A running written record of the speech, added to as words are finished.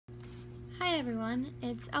Hi everyone,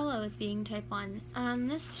 it's Ella with Being Type 1. On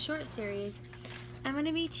this short series, I'm going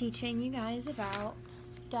to be teaching you guys about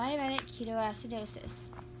diabetic ketoacidosis,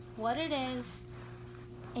 what it is,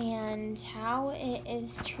 and how it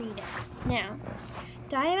is treated. Now,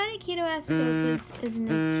 diabetic ketoacidosis is an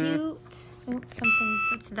acute,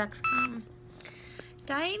 it's Dexcom.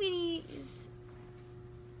 Diabetes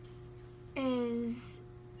is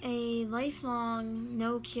a lifelong,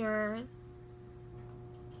 no cure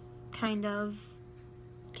kind of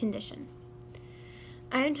condition.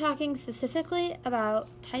 I am talking specifically about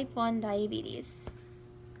type 1 diabetes.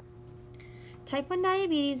 Type 1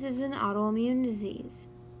 diabetes is an autoimmune disease.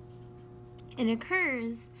 It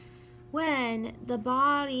occurs when the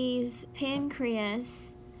body's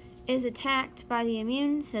pancreas is attacked by the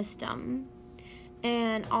immune system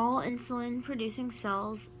and all insulin-producing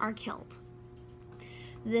cells are killed.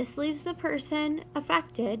 This leaves the person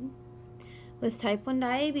affected with type 1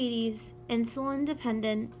 diabetes insulin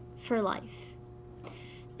dependent for life.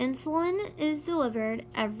 Insulin is delivered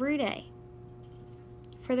every day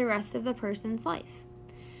for the rest of the person's life.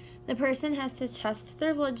 The person has to test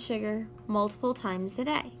their blood sugar multiple times a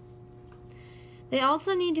day. They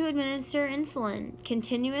also need to administer insulin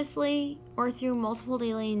continuously or through multiple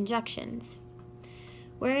daily injections.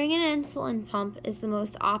 Wearing an insulin pump is the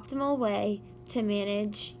most optimal way to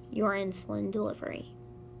manage your insulin delivery.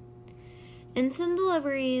 Insulin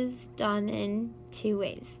delivery is done in two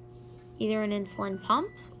ways, either an insulin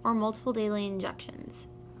pump or multiple daily injections.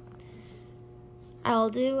 I'll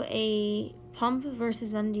do a pump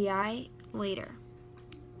versus MDI later.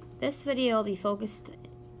 This video will be focused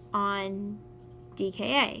on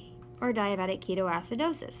DKA, or diabetic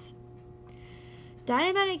ketoacidosis.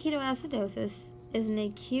 Diabetic ketoacidosis is an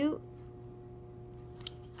acute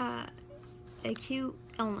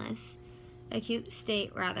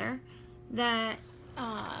state that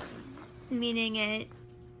meaning it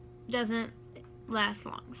doesn't last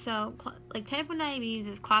long. So like type 1 diabetes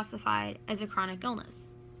is classified as a chronic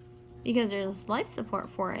illness because there's life support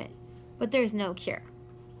for it, but there's no cure.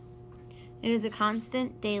 It is a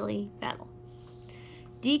constant daily battle.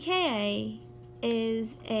 DKA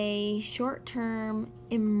is a short-term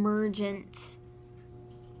emergent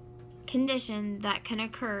condition that can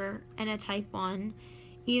occur in a type 1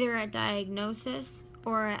 either at diagnosis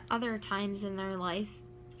or at other times in their life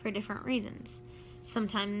for different reasons.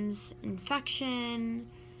 Sometimes infection,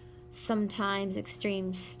 sometimes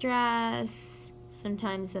extreme stress,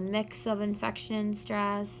 sometimes a mix of infection and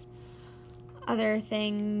stress. Other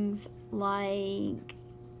things like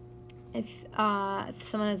if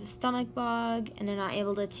someone has a stomach bug and they're not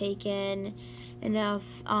able to take in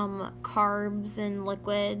enough carbs and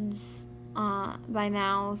liquids by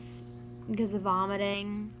mouth because of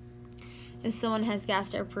vomiting. If someone has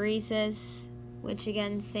gastroparesis, which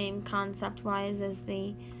again, same concept-wise as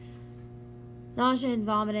the nausea and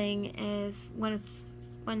vomiting,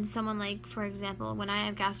 when someone, like, for example,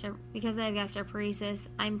 because I have gastroparesis,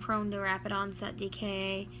 I'm prone to rapid onset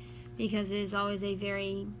DKA because it is always a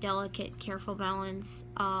very delicate, careful balance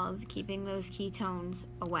of keeping those ketones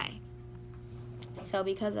away. So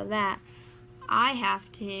because of that, I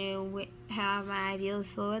have to have my IV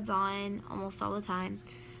fluids on almost all the time.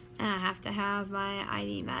 And I have to have my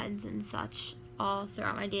IV meds and such all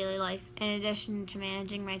throughout my daily life, in addition to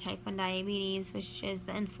managing my type 1 diabetes, which is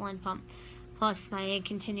the insulin pump, plus my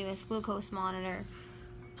continuous glucose monitor,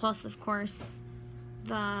 plus, of course,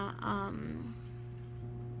 the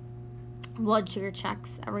blood sugar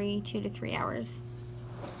checks every 2 to 3 hours.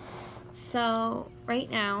 So,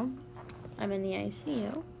 right now, I'm in the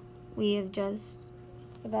ICU. We have just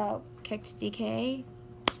about kicked DKA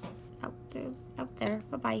out there.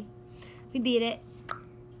 Bye-bye. We beat it.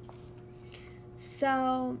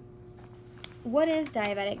 So, what is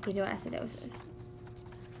diabetic ketoacidosis?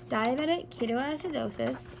 Diabetic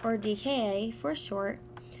ketoacidosis, or DKA for short,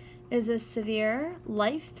 is a severe,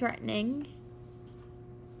 life-threatening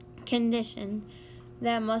condition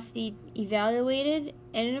that must be evaluated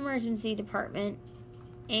in an emergency department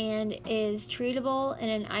and is treatable in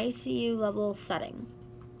an ICU level setting.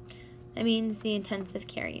 That means the intensive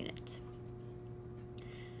care unit.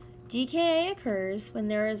 DKA occurs when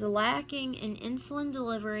there is a lacking in insulin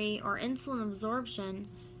delivery or insulin absorption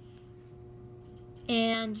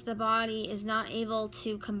and the body is not able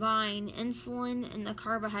to combine insulin and the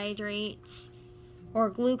carbohydrates or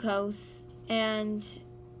glucose and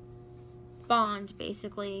bond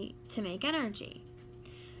basically to make energy.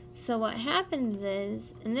 So what happens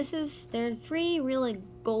is, and there are three really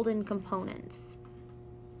golden components: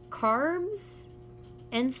 carbs,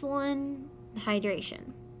 insulin, and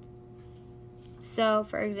hydration. So,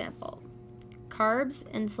 for example, carbs,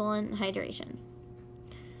 insulin, hydration.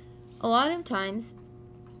 A lot of times,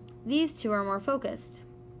 these two are more focused.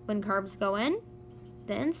 When carbs go in,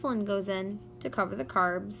 the insulin goes in to cover the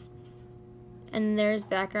carbs, and there's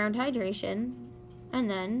background hydration, and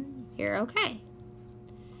then you're okay.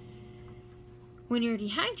 When you're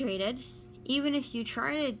dehydrated, even if you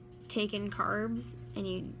try to take in carbs and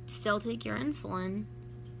you still take your insulin,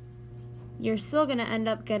 you're still going to end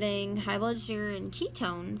up getting high blood sugar and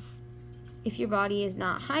ketones if your body is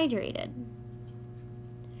not hydrated.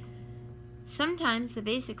 Sometimes the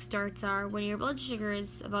basic starts are when your blood sugar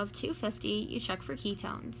is above 250, you check for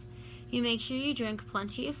ketones. You make sure you drink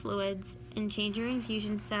plenty of fluids and change your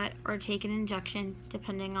infusion set or take an injection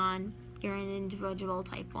depending on your individual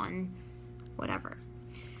type 1, whatever,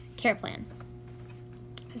 care plan.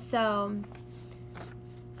 So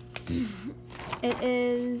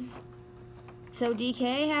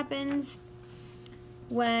DKA happens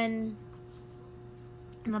when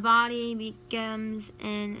the body becomes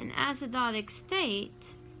in an acidotic state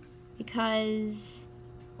because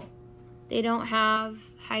they don't have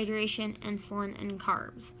hydration, insulin, and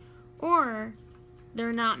carbs, or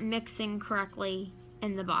they're not mixing correctly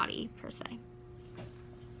in the body per se.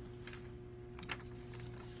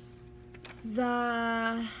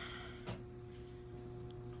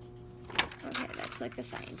 Okay, that's like a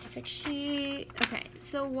scientific sheet. Okay,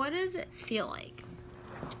 so what does it feel like?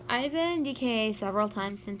 I've been in DKA several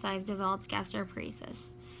times since I've developed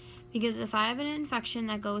gastroparesis, because if I have an infection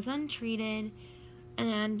that goes untreated,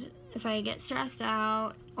 and if I get stressed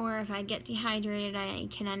out or if I get dehydrated, I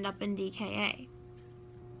can end up in DKA.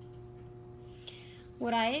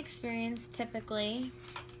 What I experience typically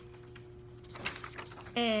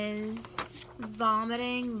is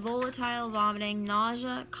vomiting, volatile vomiting,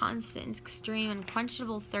 nausea, constant, extreme,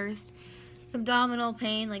 unquenchable thirst, abdominal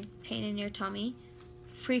pain, like pain in your tummy,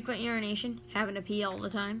 frequent urination, having to pee all the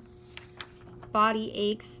time, body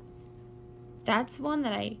aches. That's one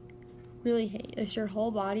that I really hate. It's your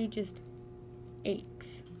whole body just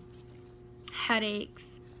aches.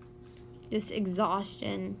 Headaches, just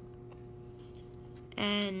exhaustion,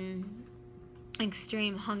 and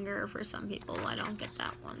extreme hunger for some people. I don't get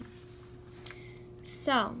that one.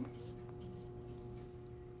 So,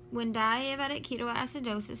 when diabetic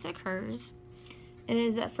ketoacidosis occurs, it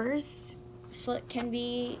is at first can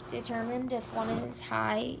be determined if one is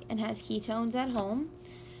high and has ketones at home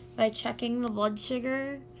by checking the blood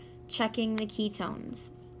sugar, checking the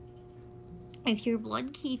ketones. If your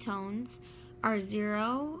blood ketones are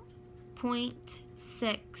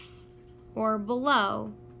 0.6 or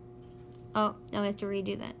below, oh, no, I have to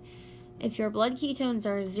redo that. If your blood ketones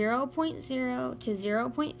are 0.0 to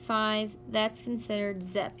 0.5, that's considered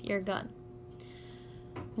zip, you're good.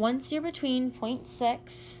 Once you're between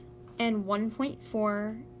 0.6 and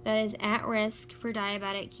 1.4, that is at risk for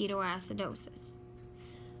diabetic ketoacidosis.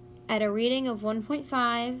 At a reading of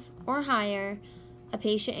 1.5 or higher, a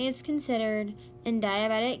patient is considered in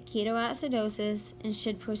diabetic ketoacidosis and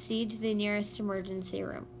should proceed to the nearest emergency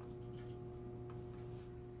room.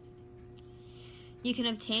 You can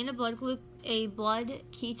obtain a blood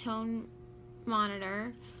ketone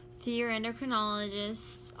monitor through your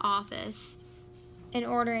endocrinologist's office and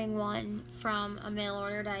ordering one from a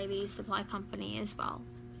mail-order diabetes supply company as well.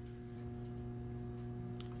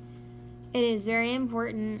 It is very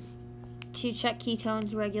important to check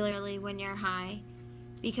ketones regularly when you're high,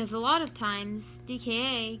 because a lot of times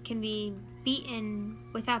DKA can be beaten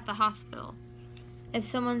without the hospital. If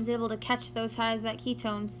someone's able to catch those highs, that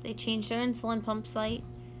ketones, they change their insulin pump site,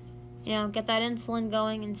 get that insulin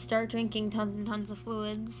going and start drinking tons and tons of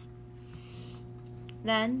fluids,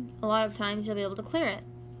 then a lot of times you'll be able to clear it.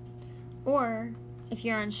 Or, if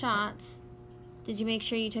you're on shots, did you make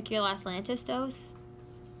sure you took your last Lantus dose?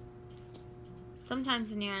 Sometimes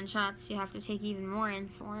when you're on shots, you have to take even more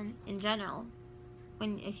insulin in general.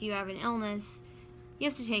 If you have an illness, you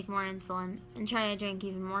have to take more insulin and try to drink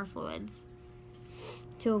even more fluids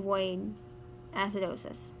to avoid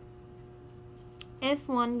acidosis. If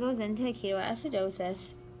one goes into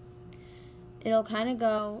ketoacidosis, it'll kind of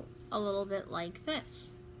go a little bit like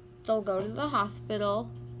this. They'll go to the hospital,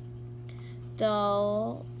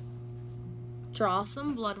 they'll draw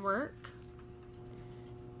some blood work,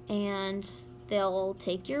 and they'll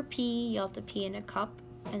take your pee. You'll have to pee in a cup,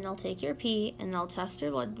 and they'll take your pee, and they'll test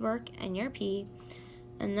your blood work and your pee,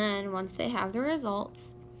 and then once they have the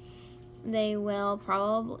results, they will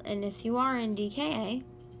probably, and if you are in DKA,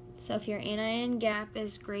 so if your anion gap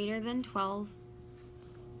is greater than 12,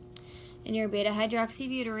 and your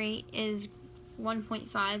beta-hydroxybutyrate is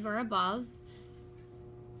 1.5 or above,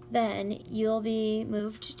 then you'll be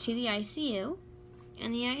moved to the ICU,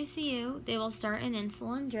 In the ICU, they will start an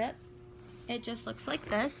insulin drip. It just looks like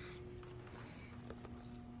this.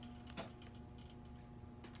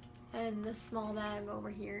 And the small bag over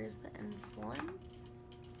here is the insulin.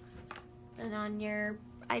 And on your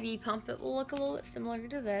IV pump, it will look a little bit similar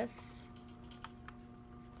to this.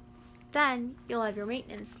 Then you'll have your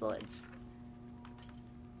maintenance fluids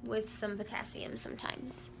with some potassium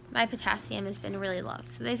sometimes. My potassium has been really low,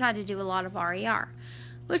 so they've had to do a lot of RER,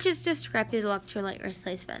 which is just rapid electrolyte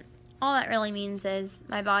replacement. All that really means is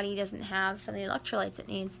my body doesn't have some of the electrolytes it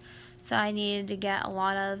needs, so I needed to get a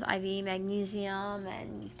lot of IV magnesium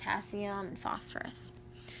and potassium and phosphorus.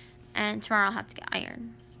 And tomorrow I'll have to get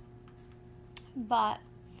iron. But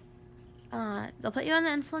they'll put you on the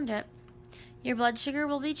insulin drip. Your blood sugar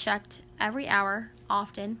will be checked every hour,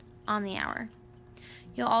 often on the hour.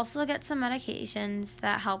 You'll also get some medications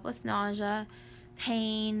that help with nausea,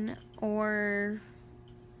 pain, or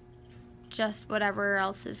just whatever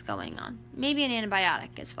else is going on. Maybe an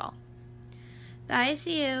antibiotic as well. The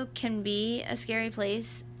ICU can be a scary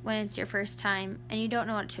place when it's your first time and you don't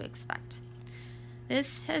know what to expect.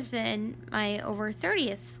 This has been my over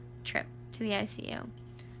 30th trip to the ICU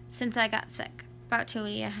since I got sick about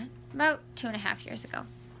 2.5 years ago.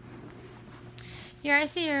 Your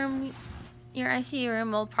ICU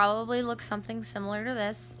room will probably look something similar to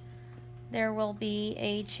this. There will be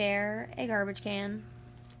a chair, a garbage can,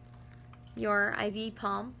 your IV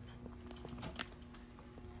pump,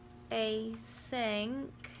 a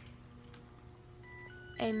sink,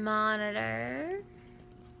 a monitor,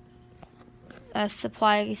 a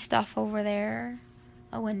supply stuff over there,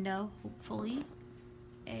 a window, hopefully,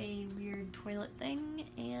 a weird toilet thing,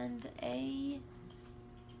 and a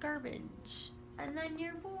garbage, and then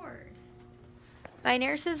your board. My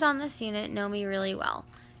nurses on this unit know me really well,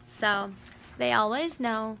 so they always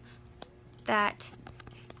know that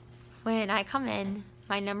when I come in,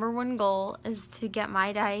 my number one goal is to get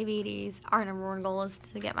my diabetes, our number one goal is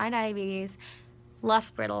to get my diabetes less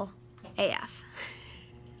brittle AF.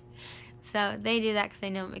 So they do that because they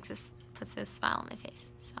know it puts a smile on my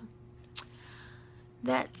face. So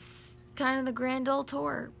that's kind of the grand old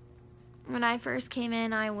tour. When I first came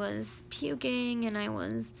in, I was puking and I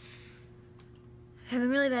was having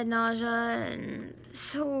really bad nausea and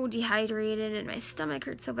so dehydrated and my stomach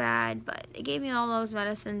hurt so bad, but they gave me all those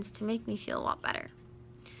medicines to make me feel a lot better.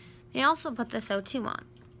 They also put this O2 on.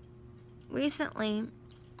 Recently,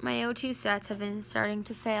 my O2 sets have been starting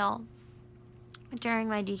to fail during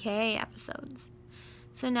my DKA episodes.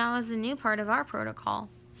 So now as a new part of our protocol,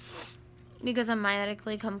 because I'm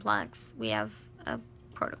medically complex, we have a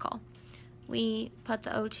protocol. We put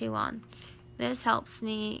the O2 on. This helps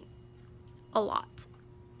me a lot.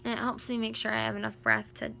 And it helps me make sure I have enough breath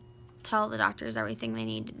to tell the doctors everything they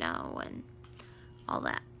need to know and all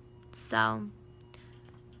that. So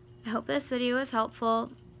I hope this video was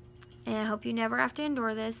helpful, and I hope you never have to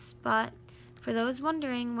endure this, but for those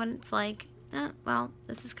wondering what it's like, well,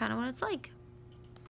 this is kind of what it's like.